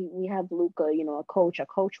 Like, oh, we have Luka, a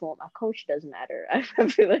coach won't, a coach doesn't matter. I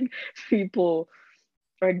feel like people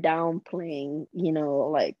are downplaying,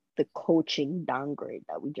 like the coaching downgrade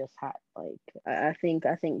that we just had. Like, I think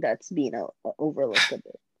that's being overlooked a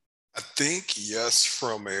bit. I think yes,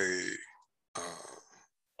 from a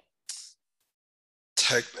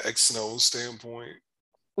tech X and O standpoint,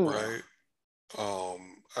 right?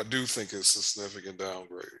 I do think it's a significant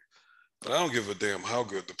downgrade. But I don't give a damn how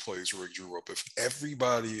good the plays Rick drew up. If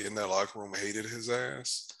everybody in that locker room hated his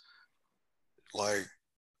ass, like,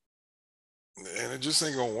 and it just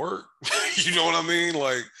ain't gonna work. You know what I mean?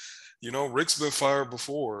 Like, Rick's been fired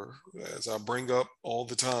before, as I bring up all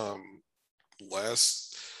the time.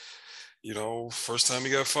 Last, first time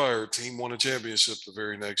he got fired, team won a championship the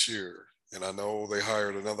very next year. And I know they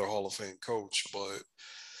hired another Hall of Fame coach, but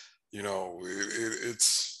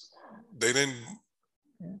it's they didn't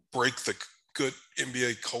break the good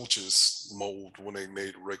NBA coaches mold when they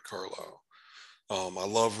made Rick Carlisle. I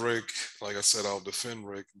love Rick. Like I said, I'll defend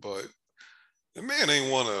Rick, but the man ain't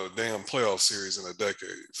won a damn playoff series in a decade,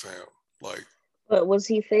 fam. Like, but was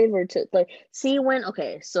he favored to see when?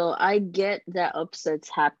 Okay, so I get that upsets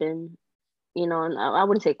happen, and I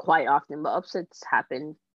wouldn't say quite often, but upsets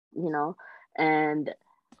happen, and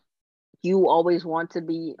you always want to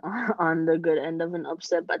be on the good end of an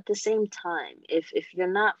upset. But at the same time, if you're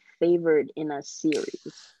not favored in a series,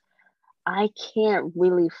 I can't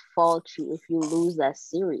really fault you if you lose that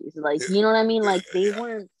series. Like, you know what I mean? Like they yeah,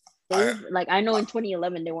 weren't I, favored. Like I know in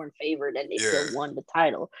 2011 they weren't favored and they yeah, still won the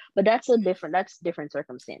title. But that's different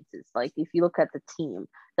circumstances. Like if you look at the team,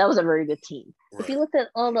 that was a very good team. If you right. look at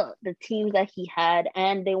all the teams that he had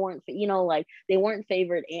and they weren't, like they weren't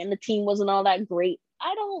favored and the team wasn't all that great.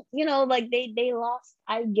 I don't, like they lost.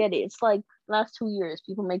 I get it. It's like last 2 years,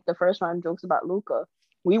 people make the first round jokes about Luka.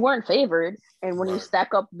 We weren't favored, and when you Right.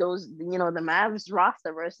 stack up those, the Mavs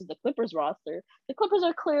roster versus the Clippers roster, the Clippers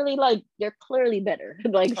are they're clearly better.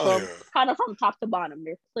 Like Oh from yeah. kind of from top to bottom,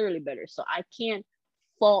 they're clearly better. So I can't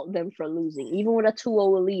fault them for losing. Even with a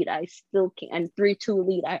 2-0 lead, I still can't, and 3-2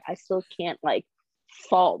 lead, I still can't like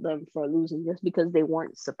fault them for losing just because they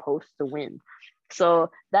weren't supposed to win. So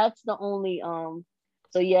that's the only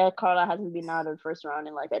so yeah, Carla hasn't been out of the first round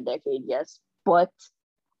in like a decade, yes. But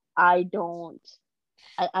I don't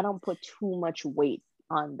I don't put too much weight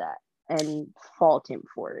on that and fault him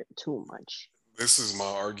for it too much. This is my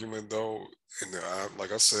argument though, and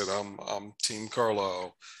like I said, I'm Team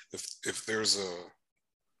Carlisle. If there's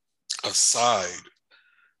a side,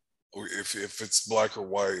 or if it's black or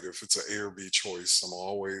white, if it's an A or B choice, I'm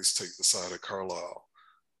always take the side of Carlisle.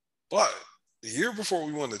 But the year before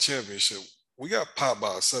we won the championship, we got popped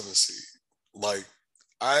by a 7 seed. Like,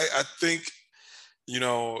 I think, you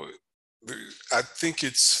know, I think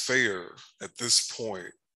it's fair at this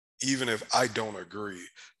point, even if I don't agree,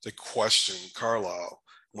 to question Carlisle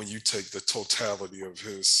when you take the totality of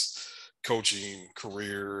his coaching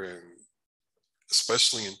career, and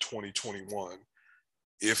especially in 2021,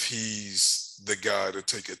 if he's the guy to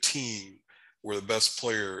take a team where the best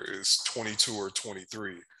player is 22 or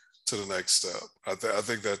 23 to the next step. I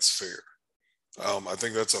think that's fair. I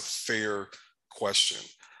think that's a fair question.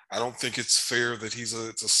 I don't think it's fair that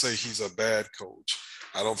to say he's a bad coach.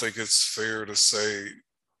 I don't think it's fair to say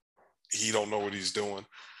he don't know what he's doing.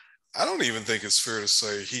 I don't even think it's fair to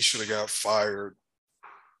say he should have got fired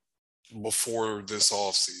before this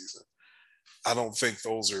offseason. I don't think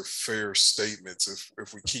those are fair statements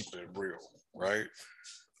if we keep it real, right?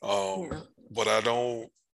 Yeah. But I don't.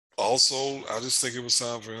 Also, I just think it was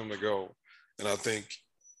time for him to go, and I think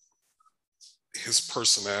his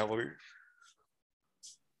personality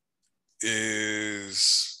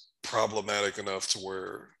is problematic enough to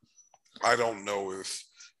where I don't know if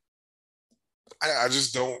I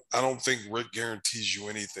just don't. I don't think Rick guarantees you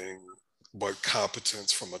anything but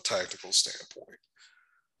competence from a tactical standpoint.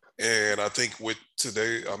 And I think with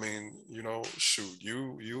today, I mean, shoot,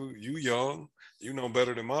 you young, you know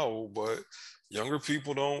better than my old, but younger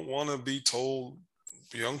people don't want to be told.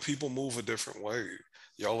 Young people move a different way.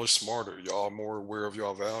 Y'all are smarter. Y'all are more aware of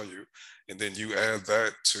y'all value. And then you add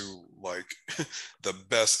that to like the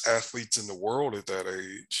best athletes in the world at that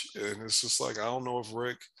age. And it's just like, I don't know if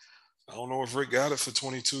Rick got it for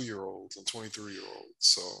 22-year-olds and 23-year-olds.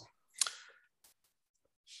 So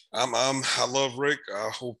I love Rick. I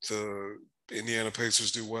hope the Indiana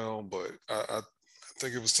Pacers do well, but I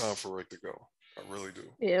think it was time for Rick to go. I really do.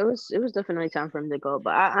 Yeah, it was definitely time for him to go.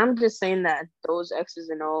 But I'm just saying that those X's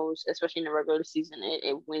and O's, especially in the regular season,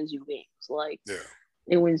 it wins you games. Like Yeah.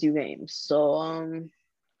 it wins you games. So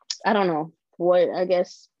I don't know. What I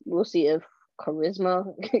guess we'll see if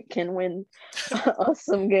charisma can win us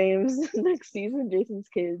some games next season. Jason's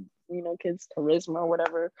kids charisma or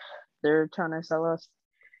whatever they're trying to sell us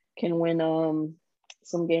can win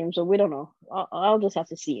some games. So we don't know. I'll just have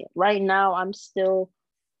to see it. Right now, I'm still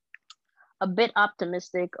a bit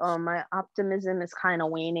optimistic. My optimism is kind of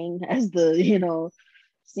waning as the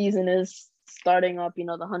season is starting up.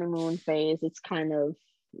 The honeymoon phase. It's kind of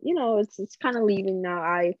it's kind of leaving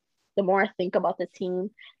now. The more I think about the team,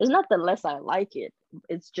 it's not the less I like it.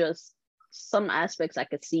 It's just some aspects I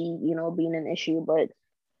could see being an issue, but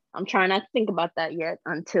I'm trying not to think about that yet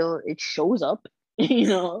until it shows up.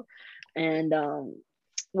 And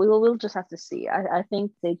we'll just have to see. I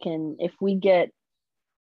think they can if we get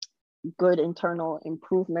good internal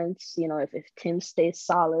improvements. If Tim stays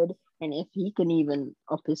solid and if he can even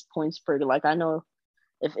up his points per, like I know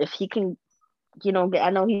if he can, I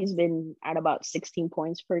know he's been at about 16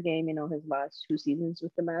 points per game, his last two seasons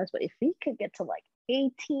with the Mavs, but if he could get to like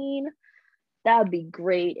 18, that'd be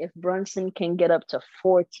great. If Brunson can get up to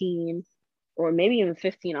 14 or maybe even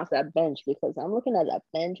 15 off that bench, because I'm looking at that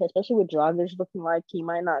bench, especially with Dragic looking like he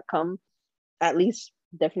might not come, at least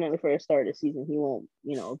definitely for the start of the season, he won't,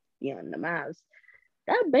 be on the Mavs.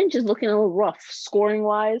 That bench is looking a little rough scoring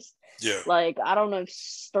wise. Yeah. Like, I don't know if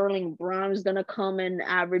Sterling Brown is going to come and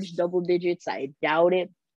average double digits. I doubt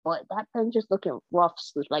it. But that bench is looking rough.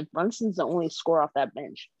 Like, Brunson's the only scorer off that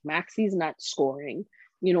bench. Maxi's not scoring.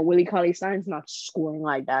 Willie Cauley-Stein's not scoring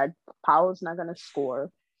like that. Powell's not going to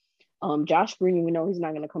score. Josh Green, we know he's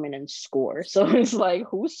not going to come in and score. So it's like,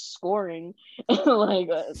 who's scoring? like,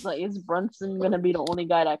 is Brunson going to be the only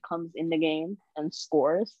guy that comes in the game and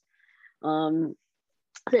scores?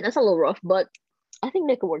 I think that's a little rough, but I think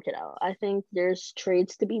they could work it out. I think there's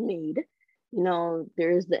trades to be made.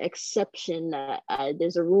 There's the exception that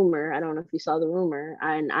there's a rumor. I don't know if you saw the rumor,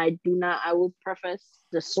 and I do not. I will preface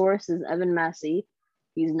the source is Evan Massey.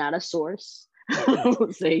 He's not a source. I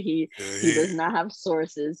would say he does not have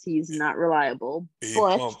sources. He's not reliable. He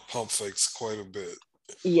But pump fakes quite a bit.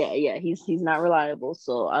 yeah, he's not reliable.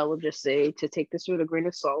 So I will just say to take this with a grain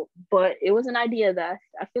of salt. But it was an idea that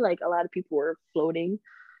I feel like a lot of people were floating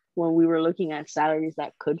when we were looking at salaries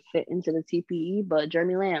that could fit into the TPE. But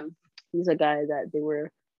Jeremy Lamb, he's a guy that they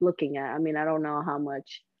were looking at. I mean, I don't know how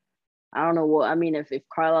much. I don't know what. I mean, if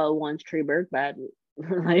Carlisle wants Trey Burke badly,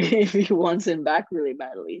 like if he wants him back really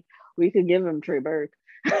badly, we could give him Trey Burke,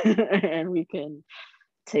 and we can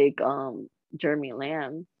take Jeremy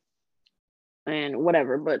Lamb and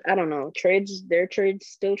whatever. But I don't know.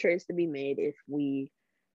 Still trades to be made if we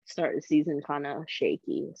start the season kind of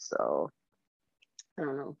shaky. So I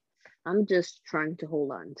don't know. I'm just trying to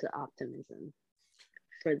hold on to optimism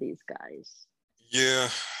for these guys. Yeah,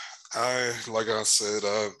 like I said,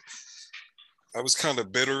 I was kind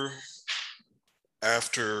of bitter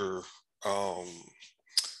after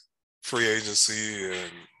free agency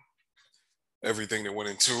and everything that went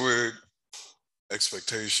into it,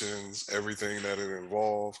 expectations, everything that it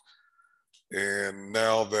involved. And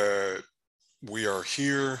now that we are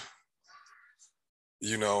here,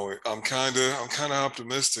 I'm kind of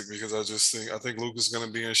optimistic because I think Luke is going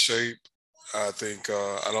to be in shape. I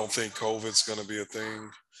don't think COVID's going to be a thing,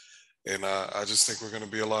 and I just think we're going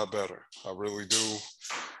to be a lot better. I really do,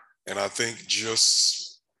 and I think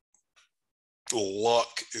just luck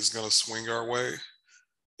is going to swing our way,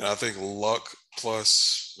 and I think luck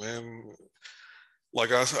plus, man,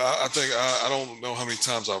 like I think I don't know how many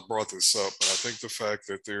times I've brought this up, but I think the fact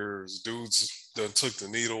that there's dudes that took the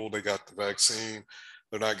needle, they got the vaccine,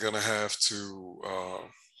 they're not going to have to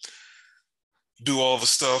do all the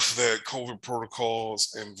stuff that COVID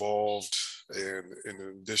protocols involved. And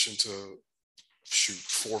in addition to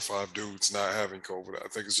 4 or 5 dudes not having COVID, I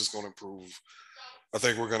think it's just going to improve. I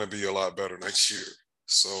think we're going to be a lot better next year.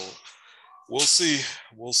 So we'll see.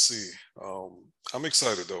 We'll see. I'm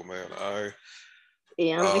excited though, man.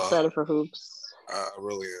 I'm excited for hoops. I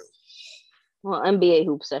really am. Well, NBA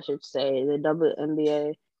hoops, I should say. The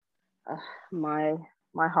WNBA.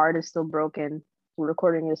 My heart is still broken. We're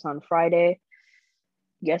recording this on Friday.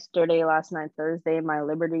 Yesterday, last night, Thursday, my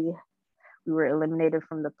Liberty we were eliminated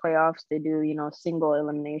from the playoffs. They do, single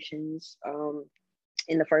eliminations.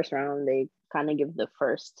 In the first round, they kind of give the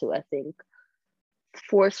first to, I think,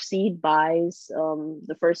 fourth seed buys.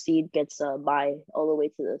 The first seed gets a bye all the way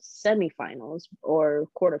to the semifinals or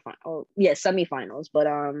quarterfinal. Oh, yeah, semifinals. But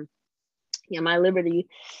my Liberty,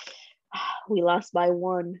 we lost by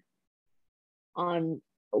 1.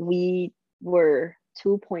 We were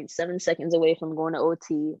 2.7 seconds away from going to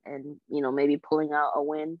OT and maybe pulling out a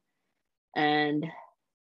win, and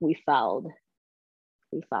we fouled.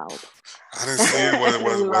 I didn't see it.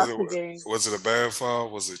 Was was it a bad foul?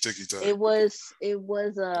 Was it ticky tack? It was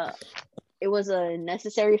a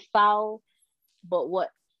necessary foul, but what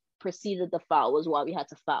preceded the foul was why we had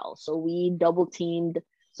to foul. So we double teamed.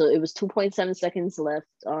 So it was 2.7 seconds left.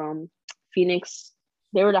 Phoenix,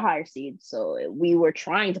 they were the higher seed, so we were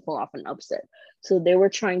trying to pull off an upset. So they were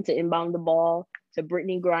trying to inbound the ball to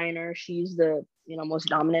Brittney Griner. She's the most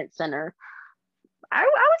dominant center, I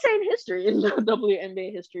would say, in history, in the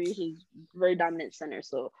WNBA history. She's a very dominant center.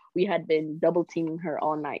 So we had been double teaming her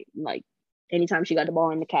all night. Like anytime she got the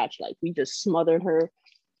ball in the catch, like we just smothered her,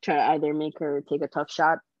 try to either make her take a tough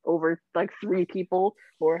shot over like 3 people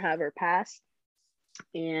or have her pass.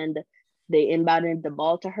 And they inbounded the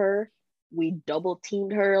ball to her. We double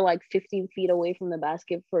teamed her like 15 feet away from the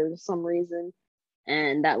basket for some reason.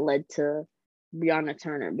 And that led to Brianna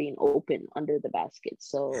Turner being open under the basket.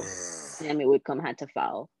 So Sammy Whitcomb had to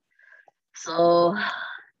foul. So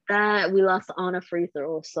that we lost on a free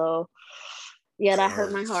throw. So yeah, that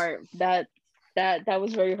hurt my heart. That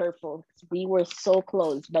was very hurtful. We were so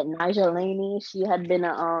close. But Nyjah Laney, she had been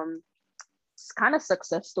a kind of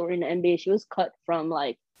success story in the NBA. She was cut from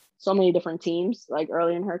like so many different teams like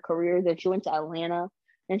early in her career. Then she went to Atlanta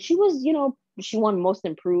and she was, she won most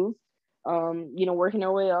improved. Working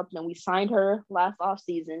her way up. Then we signed her last off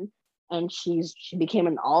season, and she became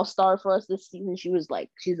an all-star for us this season. She was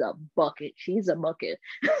like, she's a bucket.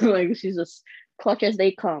 Like she's as clutch as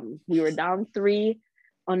they come. We were down 3,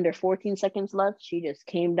 under 14 seconds left. She just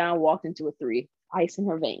came down, walked into a 3, ice in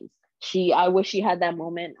her veins. I wish she had that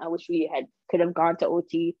moment. I wish we could have gone to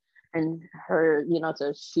OT and her,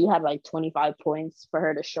 so she had like 25 points for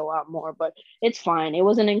her to show out more, but it's fine. It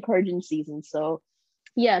was an encouraging season. So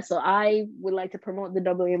yeah, so I would like to promote the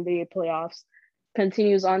WNBA playoffs.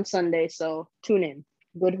 Continues on Sunday, so tune in.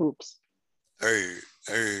 Good hoops. Hey,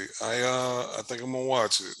 I think I'm gonna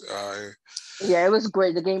watch it. Yeah, it was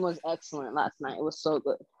great. The game was excellent last night. It was so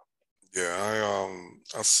good. Yeah,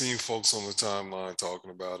 I seen folks on the timeline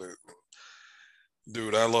talking about it.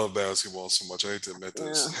 Dude, I love basketball so much. I hate to admit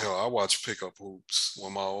this. Yeah. Hell, I watch pickup hoops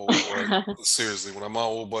when my old boy, seriously, when my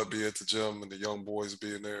old boy be at the gym and the young boys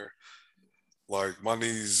be in there. Like my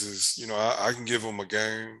knees is, I can give them a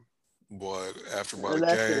game, but after about a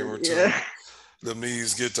game or two, the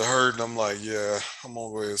knees get to hurt, and I'm like, yeah, I'm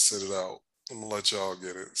gonna go ahead and sit it out. I'm gonna let y'all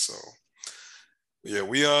get it. So, yeah,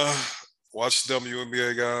 we watch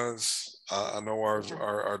WNBA guys. I know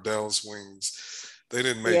our Dallas Wings. They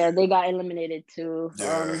didn't make it. They got eliminated too.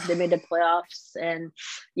 Yeah. They made the playoffs, and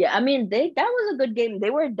yeah, I mean that was a good game.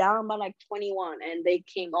 They were down by like 21, and they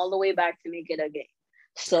came all the way back to make it a game.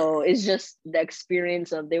 So it's just the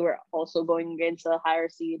experience of they were also going against a higher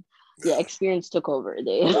seed. Yeah, experience took over.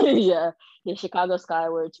 The Chicago Sky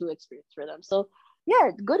were too experienced for them. So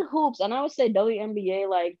yeah, good hoops. And I would say WNBA,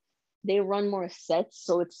 like they run more sets,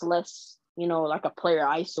 so it's less, like a player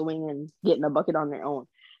isoing and getting a bucket on their own.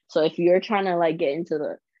 So if you're trying to like get into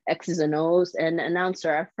the X's and O's, and the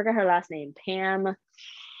announcer, I forgot her last name, Pam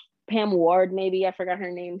Ward, maybe, I forgot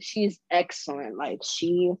her name. She's excellent. Like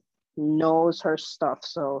she knows her stuff.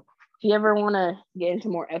 So if you ever want to get into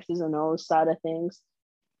more X's and O's side of things,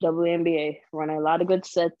 WNBA run a lot of good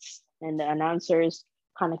sets, and the announcers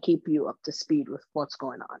kind of keep you up to speed with what's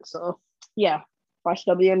going on. So yeah, watch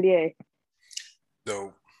WNBA.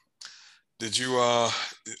 Dope. Did you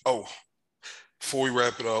before we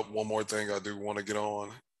wrap it up, one more thing I do want to get on.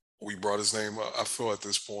 We brought his name up. I feel at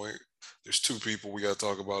this point there's 2 people we got to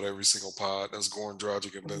talk about every single pod. That's Goran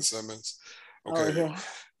Dragic and Ben Simmons. Okay. Oh, yeah.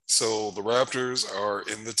 So the Raptors are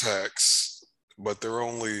in the tax, but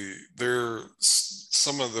they're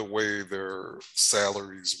some of the way their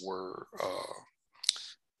salaries were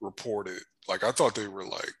reported. Like I thought they were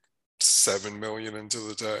like 7 million into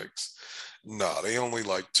the tax. Nah, they only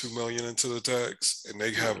like 2 million into the tax, and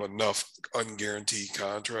they have enough unguaranteed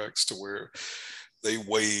contracts to where they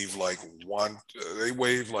waive like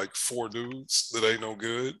 4 dudes that ain't no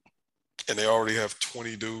good, and they already have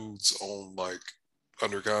 20 dudes on like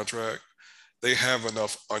under contract. They have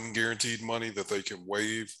enough unguaranteed money that they can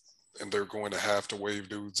waive, and they're going to have to waive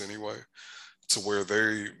dudes anyway, to where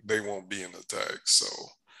they won't be in the tax. So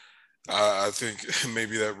I think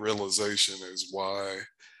maybe that realization is why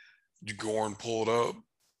Goran pulled up.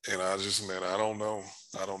 And I just, man, I don't know.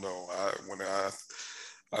 I don't know. I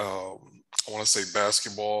want to say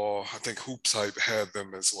basketball. I think Hoops Hype had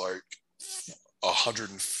them as like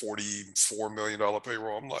 $144 million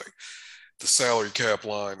payroll. I'm like, the salary cap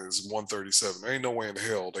line is 137. There ain't no way in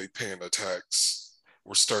hell they paying the tax.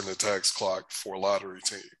 We're starting the tax clock for a lottery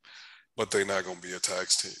team, but they're not going to be a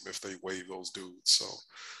tax team if they waive those dudes. So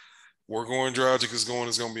we're going Dragic is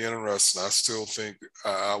going to be interesting. I still think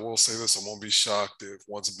I will say this: I won't be shocked if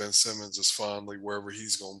once Ben Simmons is finally wherever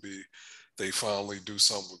he's going to be, they finally do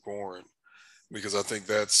something with Goran, because I think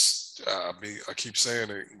that's I keep saying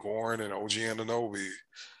it: Goran and OG Anunoby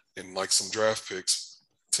and like some draft picks.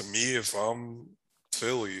 To me, if I'm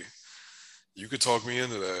Philly, you could talk me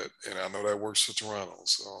into that, and I know that works for Toronto.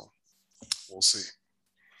 So we'll see.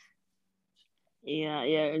 Yeah,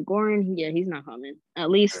 yeah. Goran, yeah, he's not coming. At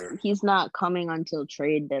least Yeah, he's not coming until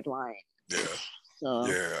trade deadline. yeah, So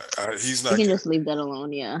yeah. He's we not can getting. just leave that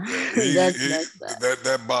alone. Yeah, Yeah, that's that.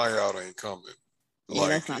 that buyout ain't coming. Yeah, Like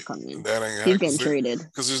that's not coming. that ain't He's happening getting traded.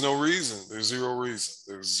 because there's no reason. There's zero reason.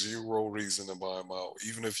 There's zero reason to buy him out.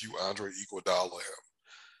 Even if you Andre Iguodala him,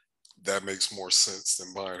 that makes more sense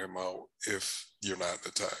than buying him out if you're not in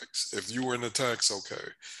the tax. If you were in the tax, okay,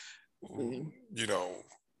 Mm. you know,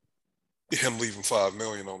 him leaving 5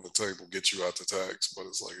 million on the table get you out the tax. But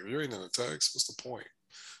it's like if you ain't in the tax, what's the point?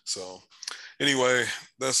 So anyway,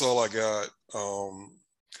 that's all I got.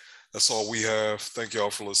 That's all we have. Thank y'all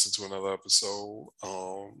for listening to another episode.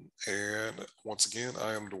 And once again,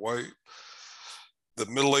 I am Dwight, the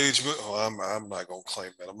middle-aged. Oh, I'm not gonna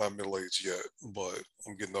claim that. I'm not middle-aged yet, but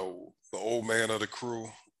I'm getting old. The old man of the crew.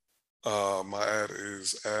 My ad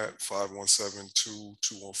is at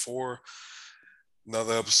 517-2214.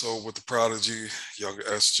 Another episode with the Prodigy, Young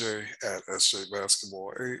SJ at SJ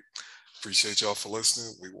Basketball 8. Appreciate y'all for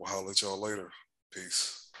listening. We will holler at y'all later.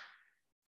 Peace.